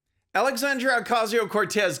Alexandria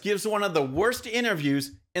Ocasio-Cortez gives one of the worst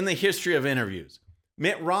interviews in the history of interviews.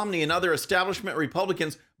 Mitt Romney and other establishment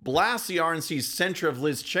Republicans blast the RNC's censure of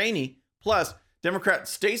Liz Cheney. Plus, Democrat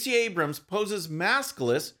Stacey Abrams poses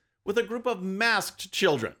maskless with a group of masked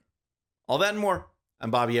children. All that and more. I'm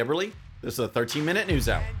Bobby Eberle. This is a 13-minute news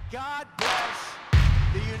hour. And God bless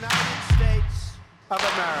the United States of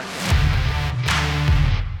America.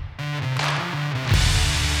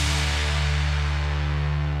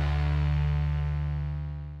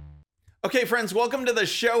 Okay, friends, welcome to the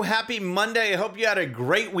show. Happy Monday. I hope you had a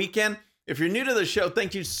great weekend. If you're new to the show,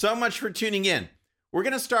 thank you so much for tuning in. We're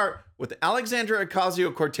going to start with Alexandria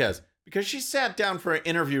Ocasio-Cortez because she sat down for an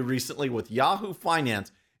interview recently with Yahoo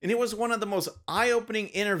Finance, and it was one of the most eye-opening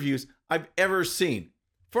interviews I've ever seen.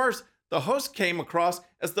 First, the host came across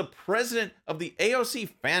as the president of the AOC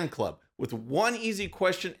fan club with one easy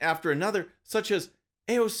question after another, such as,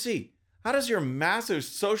 AOC, how does your massive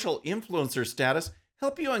social influencer status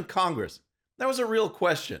help you in Congress? That was a real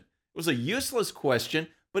question. It was a useless question,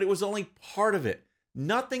 but it was only part of it.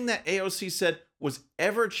 Nothing that AOC said was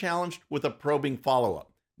ever challenged with a probing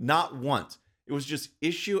follow-up. Not once. It was just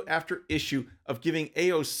issue after issue of giving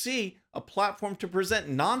AOC a platform to present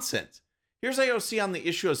nonsense. Here's AOC on the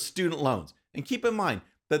issue of student loans. And keep in mind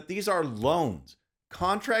that these are loans,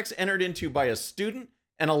 contracts entered into by a student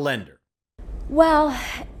and a lender. Well,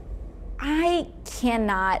 I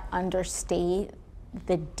cannot understate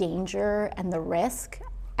the danger and the risk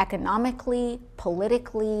economically,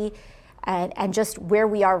 politically, and just where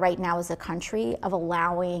we are right now as a country of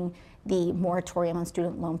allowing the moratorium on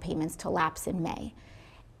student loan payments to lapse in May.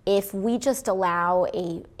 If we just allow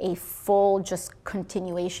a full just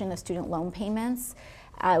continuation of student loan payments,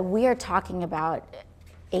 we are talking about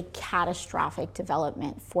a catastrophic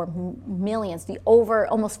development for millions, the over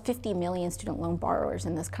almost 50 million student loan borrowers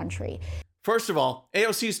in this country. First of all,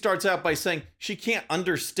 AOC starts out by saying she can't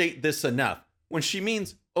understate this enough when she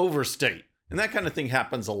means overstate. And that kind of thing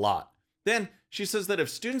happens a lot. Then she says that if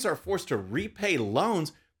students are forced to repay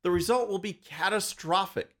loans, the result will be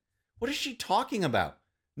catastrophic. What is she talking about?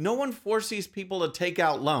 No one forces people to take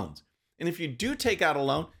out loans. And if you do take out a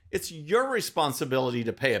loan, it's your responsibility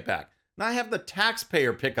to pay it back, not have the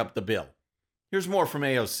taxpayer pick up the bill. Here's more from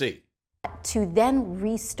AOC. To then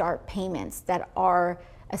restart payments that are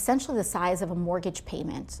essentially the size of a mortgage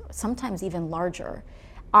payment, sometimes even larger,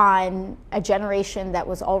 on a generation that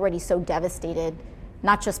was already so devastated,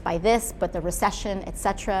 not just by this, but the recession,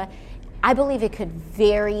 etc. I believe it could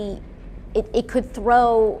it could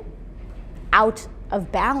throw out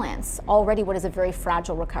of balance already what is a very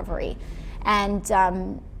fragile recovery. And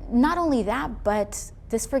not only that, but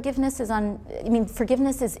this forgiveness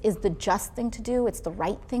forgiveness is the just thing to do, it's the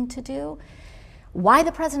right thing to do. Why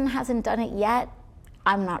the president hasn't done it yet,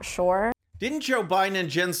 I'm not sure. Didn't Joe Biden and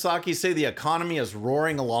Jen Psaki say the economy is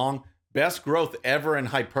roaring along, best growth ever, and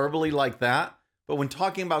hyperbole like that? But when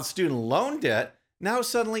talking about student loan debt, now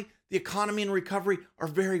suddenly the economy and recovery are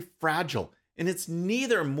very fragile. And it's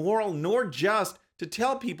neither moral nor just to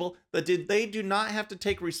tell people that they do not have to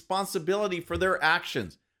take responsibility for their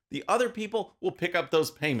actions. The other people will pick up those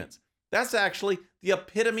payments. That's actually the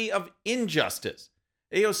epitome of injustice.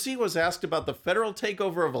 AOC was asked about the federal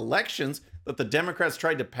takeover of elections that the Democrats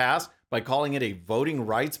tried to pass by calling it a voting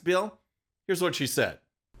rights bill. Here's what she said.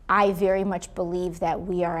 I very much believe that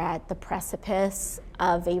we are at the precipice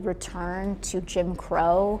of a return to Jim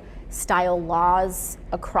Crow style laws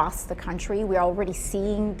across the country. We're already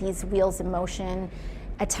seeing these wheels in motion,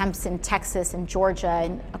 attempts in Texas and Georgia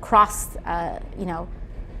and across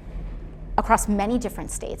many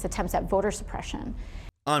different states, attempts at voter suppression.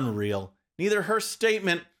 Unreal. Neither her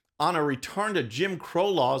statement on a return to Jim Crow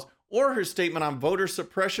laws or her statement on voter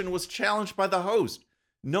suppression was challenged by the host.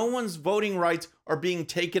 No one's voting rights are being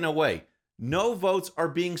taken away. No votes are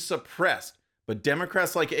being suppressed. But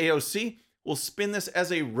Democrats like AOC will spin this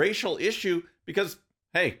as a racial issue because,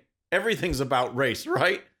 hey, everything's about race,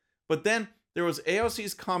 right? But then there was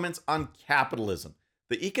AOC's comments on capitalism,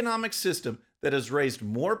 the economic system that has raised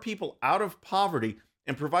more people out of poverty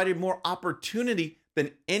and provided more opportunity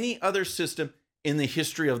than any other system in the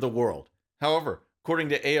history of the world. However, according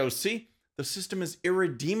to AOC, the system is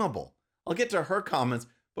irredeemable. I'll get to her comments,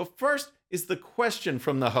 but first is the question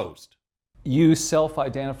from the host. You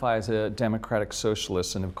self-identify as a democratic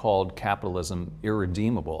socialist and have called capitalism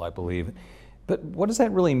irredeemable, I believe. But what does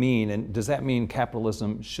that really mean? And does that mean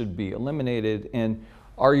capitalism should be eliminated? And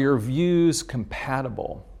are your views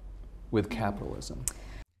compatible with capitalism?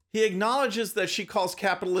 He acknowledges that she calls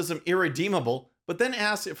capitalism irredeemable, but then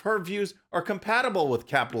asks if her views are compatible with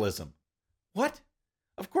capitalism. What?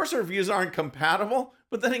 Of course her views aren't compatible,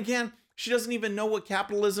 but then again, She doesn't even know what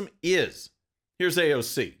capitalism is. Here's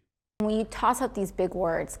AOC. When you toss out these big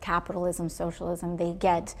words, capitalism, socialism, they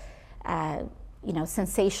get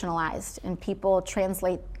sensationalized, and people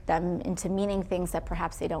translate them into meaning things that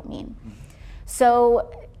perhaps they don't mean.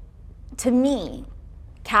 So to me,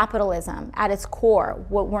 capitalism at its core,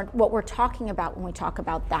 what we're talking about when we talk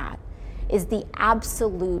about that is the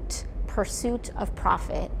absolute pursuit of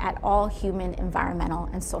profit at all human, environmental,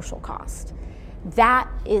 and social cost. That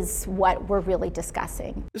is what we're really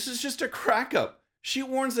discussing. This is just a crack up. She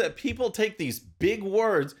warns that people take these big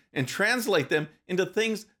words and translate them into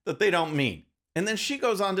things that they don't mean. And then she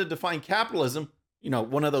goes on to define capitalism,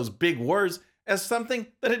 one of those big words, as something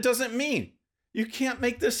that it doesn't mean. You can't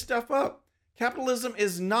make this stuff up. Capitalism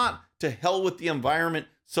is not to hell with the environment,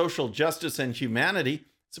 social justice, and humanity.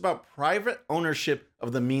 It's about private ownership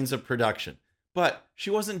of the means of production. But she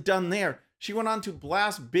wasn't done there. She went on to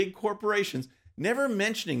blast big corporations, never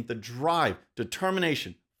mentioning the drive,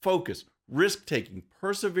 determination, focus, risk-taking,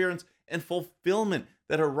 perseverance, and fulfillment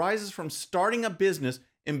that arises from starting a business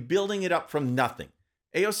and building it up from nothing.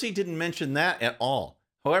 AOC didn't mention that at all.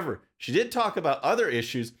 However, she did talk about other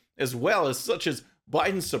issues as well, as such as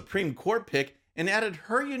Biden's Supreme Court pick, and added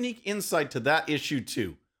her unique insight to that issue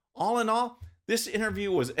too. All in all, this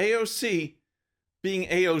interview was AOC being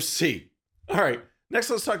AOC. All right, next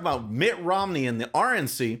let's talk about Mitt Romney and the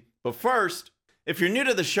RNC. But first, if you're new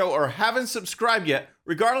to the show or haven't subscribed yet,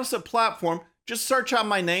 regardless of platform, just search out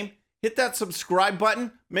my name, hit that subscribe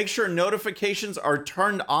button, make sure notifications are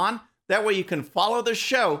turned on. That way you can follow the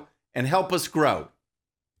show and help us grow.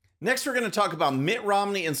 Next, we're going to talk about Mitt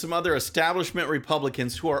Romney and some other establishment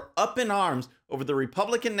Republicans who are up in arms over the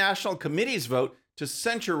Republican National Committee's vote to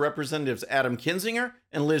censure Representatives Adam Kinzinger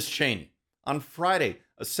and Liz Cheney. On Friday,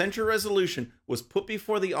 a censure resolution was put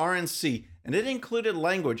before the RNC, and it included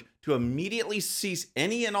language to immediately cease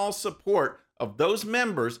any and all support of those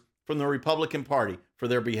members from the Republican Party for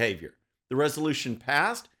their behavior. The resolution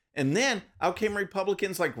passed, and then out came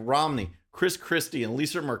Republicans like Romney, Chris Christie, and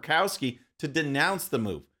Lisa Murkowski to denounce the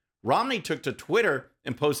move. Romney took to Twitter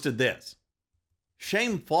and posted this: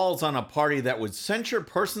 "Shame falls on a party that would censure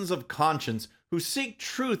persons of conscience who seek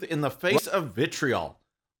truth in the face of vitriol.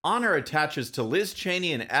 Honor attaches to Liz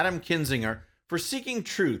Cheney and Adam Kinzinger for seeking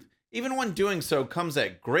truth, even when doing so comes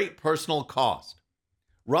at great personal cost."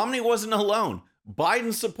 Romney wasn't alone.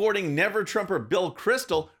 Biden supporting Never Trumper Bill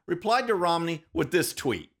Kristol replied to Romney with this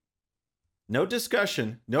tweet: "No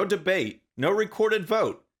discussion, no debate, no recorded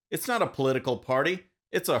vote. It's not a political party.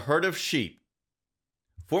 It's a herd of sheep."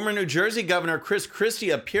 Former New Jersey Governor Chris Christie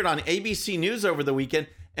appeared on ABC News over the weekend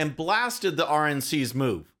and blasted the RNC's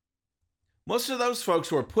move. Most of those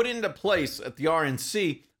folks were put into place at the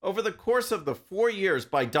RNC over the course of the 4 years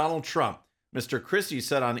by Donald Trump, Mr. Christie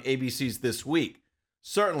said on ABC's This Week.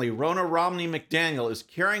 Certainly, Ronna Romney McDaniel is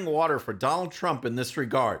carrying water for Donald Trump in this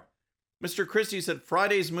regard. Mr. Christie said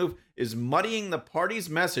Friday's move is muddying the party's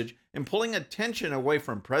message and pulling attention away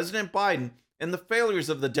from President Biden and the failures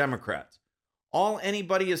of the Democrats. All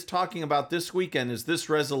anybody is talking about this weekend is this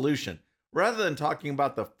resolution, rather than talking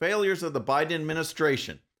about the failures of the Biden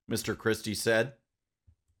administration, Mr. Christie said.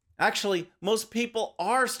 Actually, most people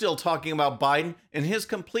are still talking about Biden and his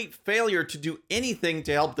complete failure to do anything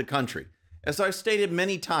to help the country. As I've stated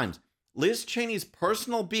many times, Liz Cheney's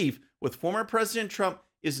personal beef with former President Trump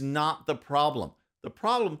is not the problem. The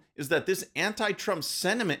problem is that this anti-Trump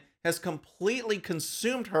sentiment has completely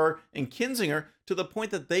consumed her and Kinzinger to the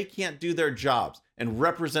point that they can't do their jobs and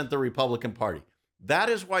represent the Republican Party. That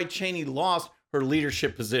is why Cheney lost her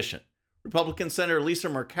leadership position. Republican Senator Lisa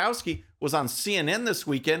Murkowski was on CNN this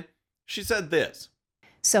weekend. She said this: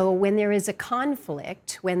 "So when there is a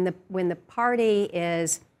conflict, when the party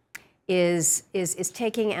is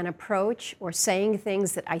taking an approach or saying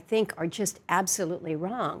things that I think are just absolutely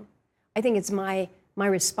wrong, I think it's my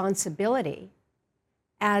responsibility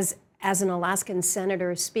as an Alaskan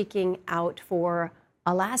senator speaking out for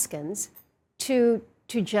Alaskans to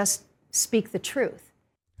just speak the truth."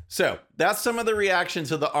 So that's some of the reaction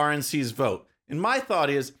to the RNC's vote. And my thought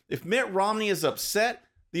is, if Mitt Romney is upset,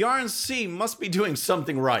 the RNC must be doing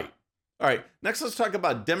something right. All right, next let's talk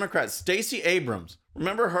about Democrat Stacey Abrams.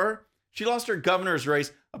 Remember her? She lost her governor's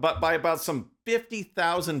race by about some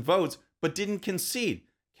 50,000 votes, but didn't concede,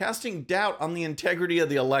 casting doubt on the integrity of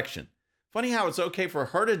the election. Funny how it's okay for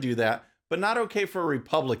her to do that, but not okay for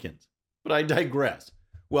Republicans. But I digress.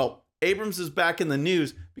 Well, Abrams is back in the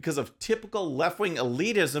news because of typical left-wing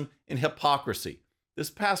elitism and hypocrisy. This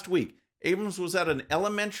past week, Abrams was at an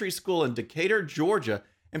elementary school in Decatur, Georgia,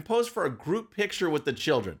 and posed for a group picture with the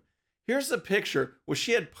children. Here's the picture, which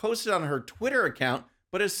she had posted on her Twitter account,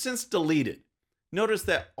 but has since deleted. notice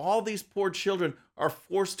that all these poor children are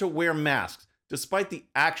forced to wear masks despite the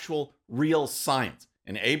actual real science.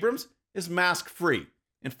 And Abrams is mask-free.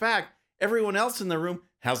 In fact, everyone else in the room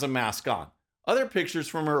has a mask on. Other pictures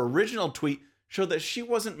from her original tweet show that she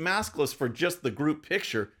wasn't maskless for just the group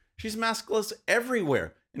picture. She's maskless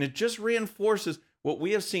everywhere. And it just reinforces what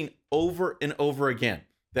we have seen over and over again,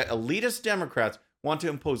 that elitist Democrats want to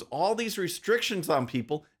impose all these restrictions on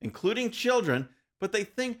people, including children, but they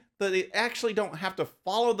think that they actually don't have to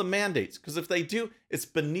follow the mandates, because if they do, it's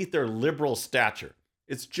beneath their liberal stature.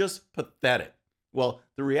 It's just pathetic. Well,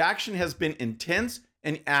 the reaction has been intense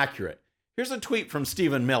and accurate. Here's a tweet from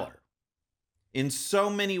Stephen Miller. In so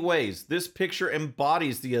many ways, this picture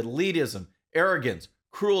embodies the elitism, arrogance,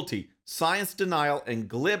 cruelty, science denial, and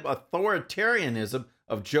glib authoritarianism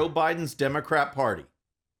of Joe Biden's Democrat Party.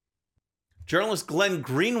 Journalist Glenn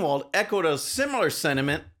Greenwald echoed a similar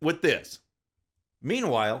sentiment with this.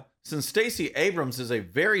 Meanwhile, since Stacey Abrams is a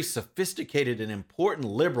very sophisticated and important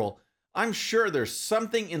liberal, I'm sure there's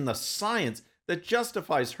something in the science that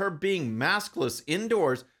justifies her being maskless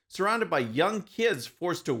indoors, surrounded by young kids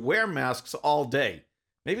forced to wear masks all day.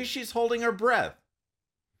 Maybe she's holding her breath.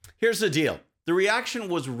 Here's the deal. The reaction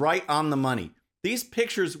was right on the money. These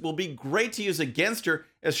pictures will be great to use against her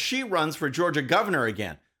as she runs for Georgia governor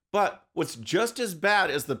again. But what's just as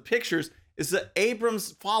bad as the pictures is the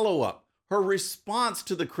Abrams follow-up, her response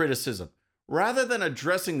to the criticism. Rather than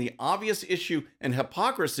addressing the obvious issue and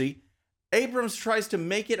hypocrisy, Abrams tries to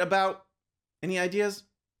make it about, any ideas?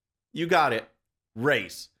 You got it,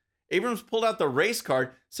 race. Abrams pulled out the race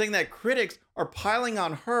card, saying that critics are piling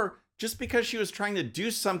on her just because she was trying to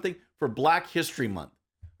do something for Black History Month.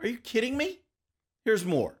 Are you kidding me? Here's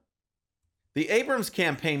more. The Abrams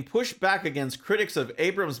campaign pushed back against critics of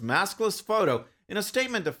Abrams' maskless photo in a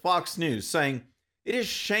statement to Fox News, saying, "It is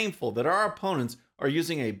shameful that our opponents are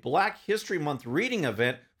using a Black History Month reading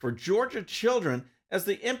event for Georgia children as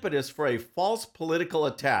the impetus for a false political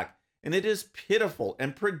attack, and it is pitiful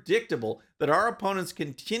and predictable that our opponents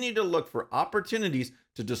continue to look for opportunities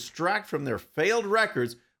to distract from their failed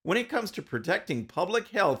records when it comes to protecting public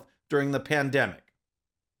health during the pandemic."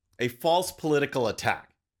 A false political attack.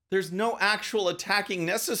 There's no actual attacking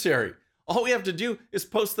necessary. All we have to do is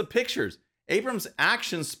post the pictures. Abrams'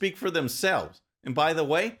 actions speak for themselves. And by the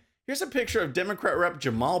way, here's a picture of Democrat Rep.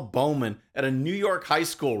 Jamal Bowman at a New York high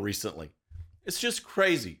school recently. It's just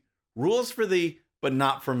crazy. Rules for thee, but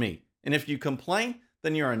not for me. And if you complain,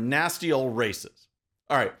 then you're a nasty old racist.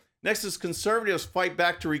 All right, next is conservatives fight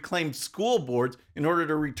back to reclaim school boards in order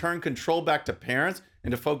to return control back to parents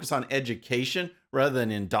and to focus on education rather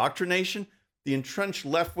than indoctrination. The entrenched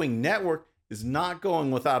left-wing network is not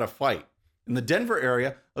going without a fight. In the Denver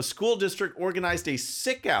area, a school district organized a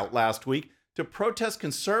sick-out last week to protest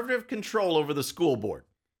conservative control over the school board.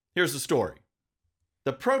 Here's the story.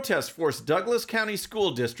 The protest forced Douglas County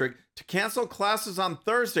School District to cancel classes on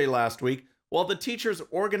Thursday last week, while the teachers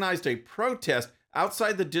organized a protest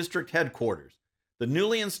outside the district headquarters. The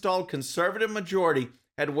newly installed conservative majority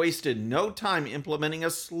had wasted no time implementing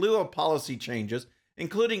a slew of policy changes,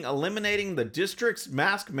 including eliminating the district's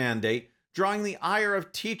mask mandate, drawing the ire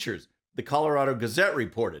of teachers, the Colorado Gazette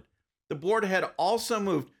reported. The board had also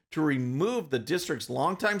moved to remove the district's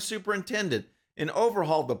longtime superintendent and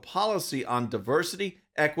overhaul the policy on diversity,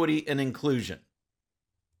 equity, and inclusion.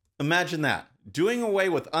 Imagine that, doing away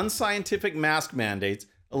with unscientific mask mandates,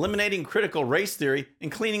 eliminating critical race theory,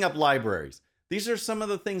 and cleaning up libraries. These are some of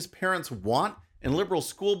the things parents want, and liberal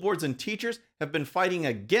school boards and teachers have been fighting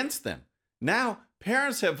against them. Now,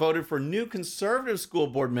 parents have voted for new conservative school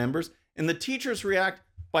board members, and the teachers react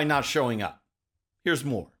by not showing up. Here's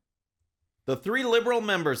more. The 3 liberal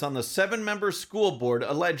members on the 7-member school board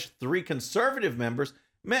alleged 3 conservative members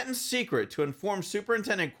met in secret to inform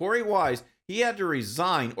Superintendent Corey Wise he had to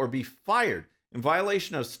resign or be fired in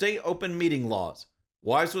violation of state open meeting laws.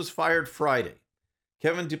 Wise was fired Friday.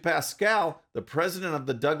 Kevin DePascal, the president of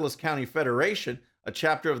the Douglas County Federation, a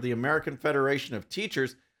chapter of the American Federation of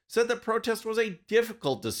Teachers, said the protest was a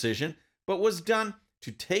difficult decision, but was done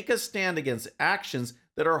to take a stand against actions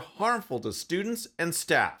that are harmful to students and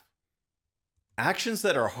staff. Actions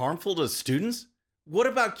that are harmful to students? What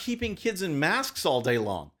about keeping kids in masks all day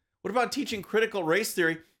long? What about teaching critical race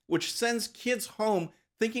theory, which sends kids home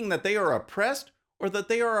thinking that they are oppressed or that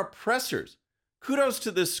they are oppressors? Kudos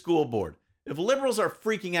to this school board. If liberals are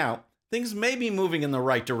freaking out, things may be moving in the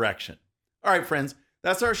right direction. All right, friends,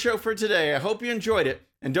 that's our show for today. I hope you enjoyed it.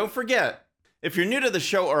 And don't forget, if you're new to the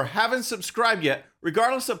show or haven't subscribed yet,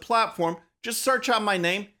 regardless of platform, just search out my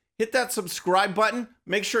name, hit that subscribe button,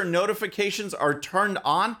 make sure notifications are turned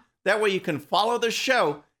on. That way you can follow the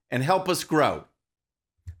show and help us grow.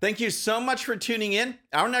 Thank you so much for tuning in.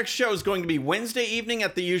 Our next show is going to be Wednesday evening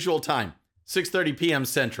at the usual time, 6:30 p.m.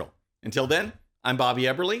 Central. Until then, I'm Bobby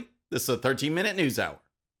Eberle. This is a 13-minute news hour.